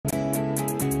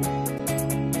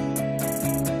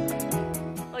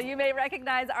may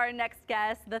recognize our next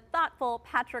guest, the thoughtful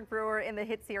Patrick Brewer in the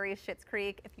hit series Schitt's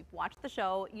Creek. If you've watched the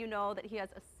show, you know that he has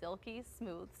a silky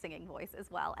smooth singing voice as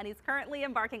well. And he's currently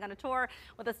embarking on a tour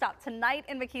with a stop tonight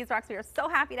in McKees Rocks. We are so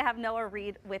happy to have Noah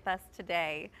Reid with us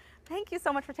today. Thank you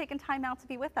so much for taking time out to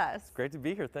be with us. It's great to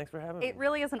be here. Thanks for having me. It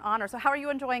really is an honor. So how are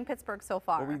you enjoying Pittsburgh so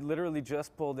far? Well, we literally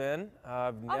just pulled in.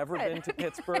 I've never been to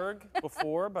Pittsburgh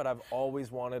before, but I've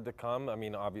always wanted to come. I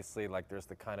mean, obviously, like there's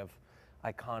the kind of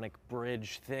iconic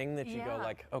bridge thing that you go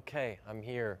like, okay, I'm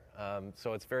here.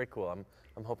 So it's very cool.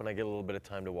 I'm hoping I get a little bit of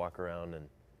time to walk around and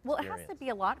Well, it has to be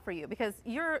a lot for you because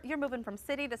you're moving from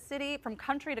city to city, from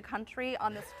country to country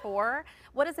on this tour.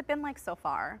 What has it been like so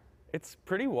far? It's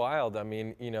pretty wild. I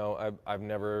mean, you know,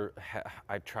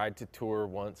 I tried to tour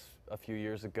once a few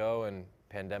years ago, and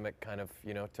pandemic kind of,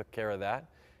 you know, took care of that.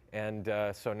 And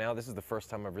so now this is the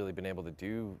first time I've really been able to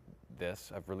do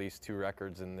this. I've released 2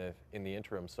 records in the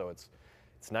interim, so it's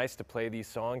nice to play these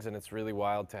songs, and it's really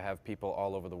wild to have people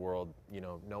all over the world, you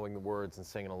know, knowing the words and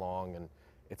singing along, and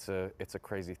it's a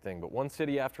crazy thing. But one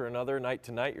city after another, night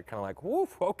to night, you're kind of like,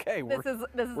 woof, okay, this is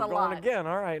we're a going lot. again.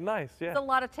 All right, nice, yeah. It's a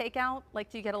lot of takeout. Like,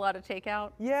 do you get a lot of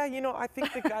takeout? Yeah, you know, I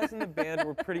think the guys in the band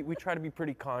we try to be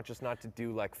pretty conscious not to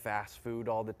do like fast food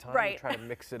all the time. Right. We try to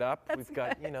mix it up. We've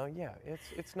got, you know, yeah,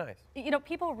 it's nice. You know,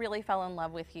 people really fell in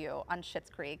love with you on Schitt's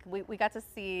Creek. We got to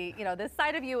see, you know, this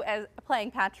side of you as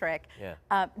playing Patrick.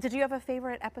 Yeah. Did you have a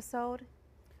favorite episode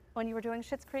when you were doing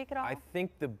Schitt's Creek at all? I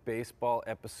think the baseball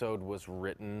episode was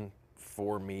written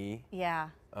for me. Yeah.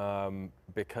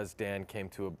 Because Dan came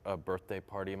to a birthday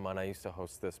party of mine. I used to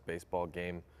host this baseball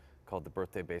game called the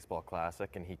Birthday Baseball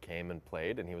Classic, and he came and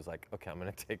played, and he was like, okay, I'm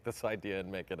gonna take this idea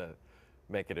and make it a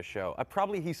show.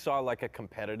 He saw like a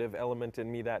competitive element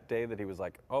in me that day that he was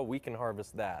like, oh, we can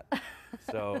harvest that.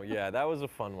 So yeah, that was a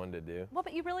fun one to do. Well,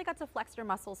 but you really got to flex your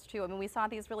muscles too. I mean, we saw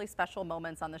these really special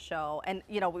moments on the show, and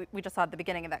you know, we just saw at the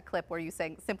beginning of that clip where you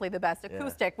sang Simply the Best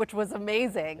acoustic, which was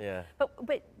amazing. Yeah. But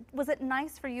was it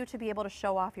nice for you to be able to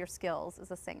show off your skills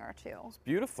as a singer too? It's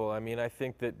beautiful. I mean, I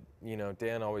think that, you know,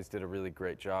 Dan always did a really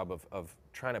great job of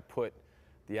trying to put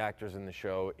the actors in the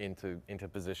show into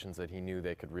positions that he knew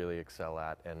they could really excel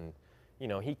at. And, you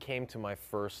know, he came to my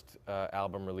first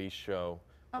album release show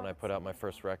when I put out my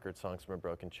first record, Songs from a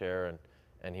Broken Chair,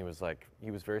 and he was like,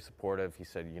 he was very supportive. He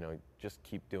said, you know, just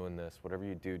keep doing this. Whatever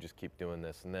you do, just keep doing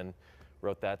this. And then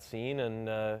wrote that scene, and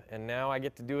now I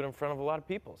get to do it in front of a lot of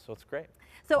people, so it's great.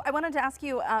 So I wanted to ask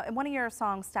you, in one of your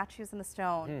songs, Statues in the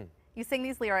Stone, you sing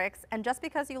these lyrics, and just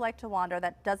because you like to wander,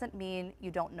 that doesn't mean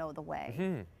you don't know the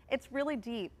way. It's really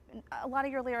deep. A lot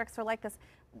of your lyrics are like this.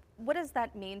 What does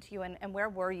that mean to you, and where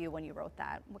were you when you wrote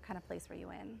that? What kind of place were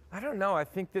you in? I don't know. I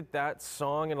think that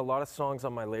song and a lot of songs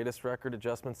on my latest record,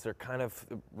 Adjustments, they're kind of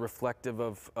reflective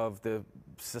of the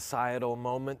societal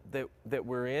moment that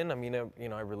we're in. I mean, you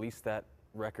know, I released that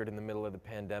record in the middle of the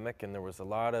pandemic, and there was a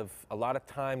lot of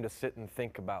time to sit and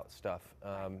think about stuff.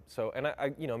 So, and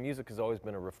I, you know, music has always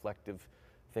been a reflective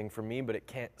thing for me, but it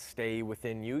can't stay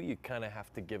within you. You kind of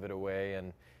have to give it away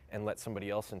and let somebody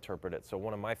else interpret it. So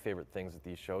one of my favorite things at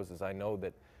these shows is I know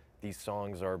that these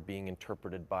songs are being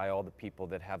interpreted by all the people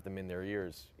that have them in their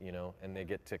ears, you know, and they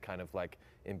get to kind of like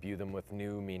imbue them with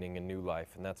new meaning and new life,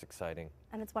 and that's exciting.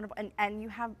 And it's wonderful. And you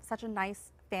have such a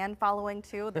nice fan following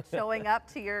too, that's showing up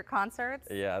to your concerts.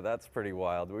 Yeah, that's pretty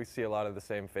wild. We see a lot of the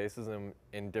same faces, and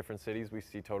in different cities we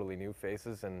see totally new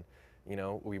faces, and you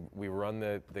know, we run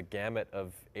the gamut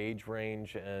of age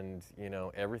range and, you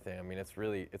know, everything. I mean,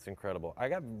 it's incredible. I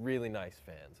got really nice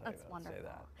fans. That's wonderful. Say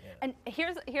that. Yeah. And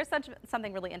here's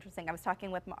something really interesting. I was talking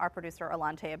with our producer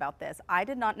Alante about this. I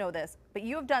did not know this, but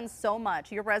you have done so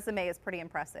much. Your resume is pretty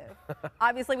impressive.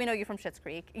 Obviously, we know you from Schitt's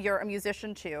Creek. You're a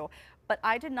musician too, but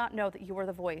I did not know that you were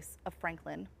the voice of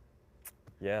Franklin.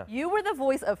 Yeah. You were the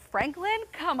voice of Franklin?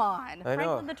 Come on. I know.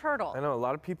 Franklin the Turtle. I know. A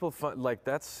lot of people, like,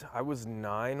 I was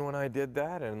 9 when I did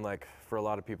that, and, like, for a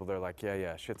lot of people, they're like,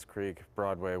 yeah, Schitt's Creek,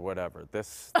 Broadway, whatever.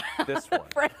 This one.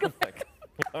 Franklin. Like,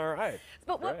 all right.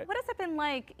 But what has it been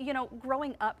like, you know,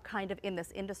 growing up kind of in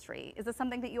this industry? Is this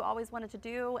something that you always wanted to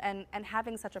do, and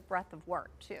having such a breadth of work,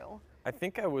 too? I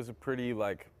think I was a pretty,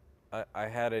 like, I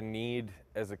had a need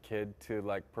as a kid to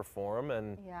like perform,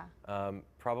 and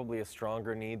probably a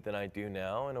stronger need than I do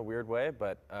now in a weird way,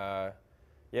 but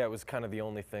yeah, it was kind of the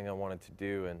only thing I wanted to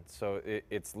do, and so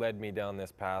it's led me down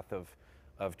this path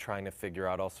of trying to figure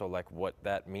out also like what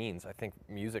that means. I think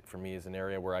music for me is an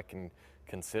area where I can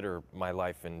consider my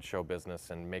life in show business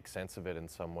and make sense of it in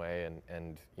some way,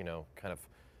 and you know, kind of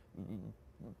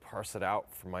parse it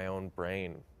out from my own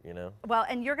brain, you know? Well,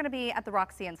 and you're going to be at the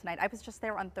Roxian tonight. I was just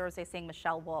there on Thursday seeing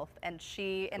Michelle Wolf, and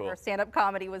she, in Cool. her stand-up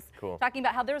comedy, was Cool. talking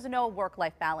about how there's no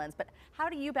work-life balance. But how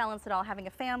do you balance it all, having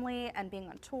a family and being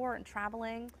on tour and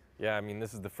traveling? Yeah, I mean,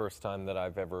 this is the first time that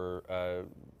I've ever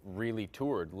really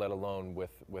toured, let alone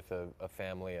with a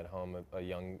family at home, a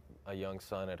young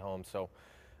son at home. So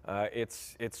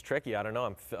it's tricky. I don't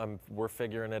know. We're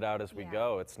figuring it out as we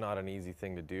go. It's not an easy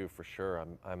thing to do for sure.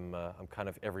 I'm kind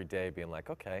of every day being like,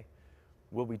 okay,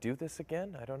 will we do this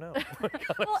again? I don't know. Kind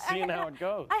of seeing how it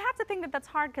goes. I have to think that that's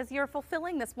hard because you're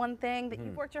fulfilling this one thing that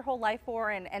you've worked your whole life for,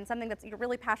 and something that you're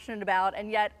really passionate about, and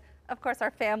yet, of course,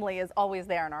 our family is always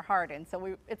there in our heart, and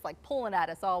so it's like pulling at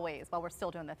us always while we're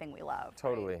still doing the thing we love.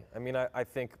 Totally. Right? I mean, I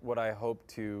think what I hope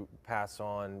to pass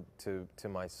on to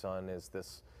my son is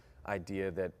this idea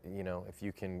that, you know, if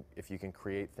you can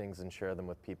create things and share them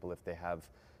with people, if they have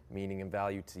meaning and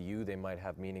value to you, they might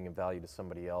have meaning and value to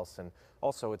somebody else. And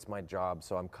also, it's my job,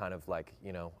 so I'm kind of like,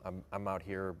 you know, I'm out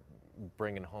here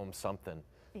bringing home something.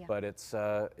 Yeah. But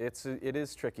it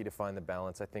is tricky to find the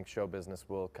balance. I think show business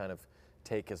will kind of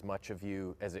take as much of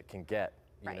you as it can get,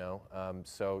 you know.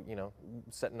 So, you know,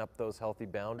 setting up those healthy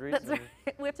boundaries. That's right.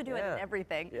 We have to do it in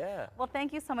everything. Yeah. Well,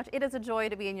 thank you so much. It is a joy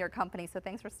to be in your company, so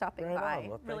thanks for stopping by.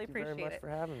 Well, really thank you appreciate very much it. for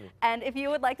having me. And if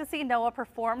you would like to see Noah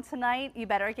perform tonight, you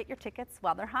better get your tickets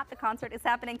while they're hot. The concert is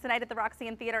happening tonight at the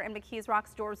Roxian Theater in McKees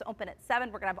Rocks. Doors open at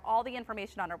 7. We're going to have all the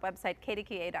information on our website,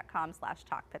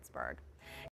 kdka.com/talkpittsburgh.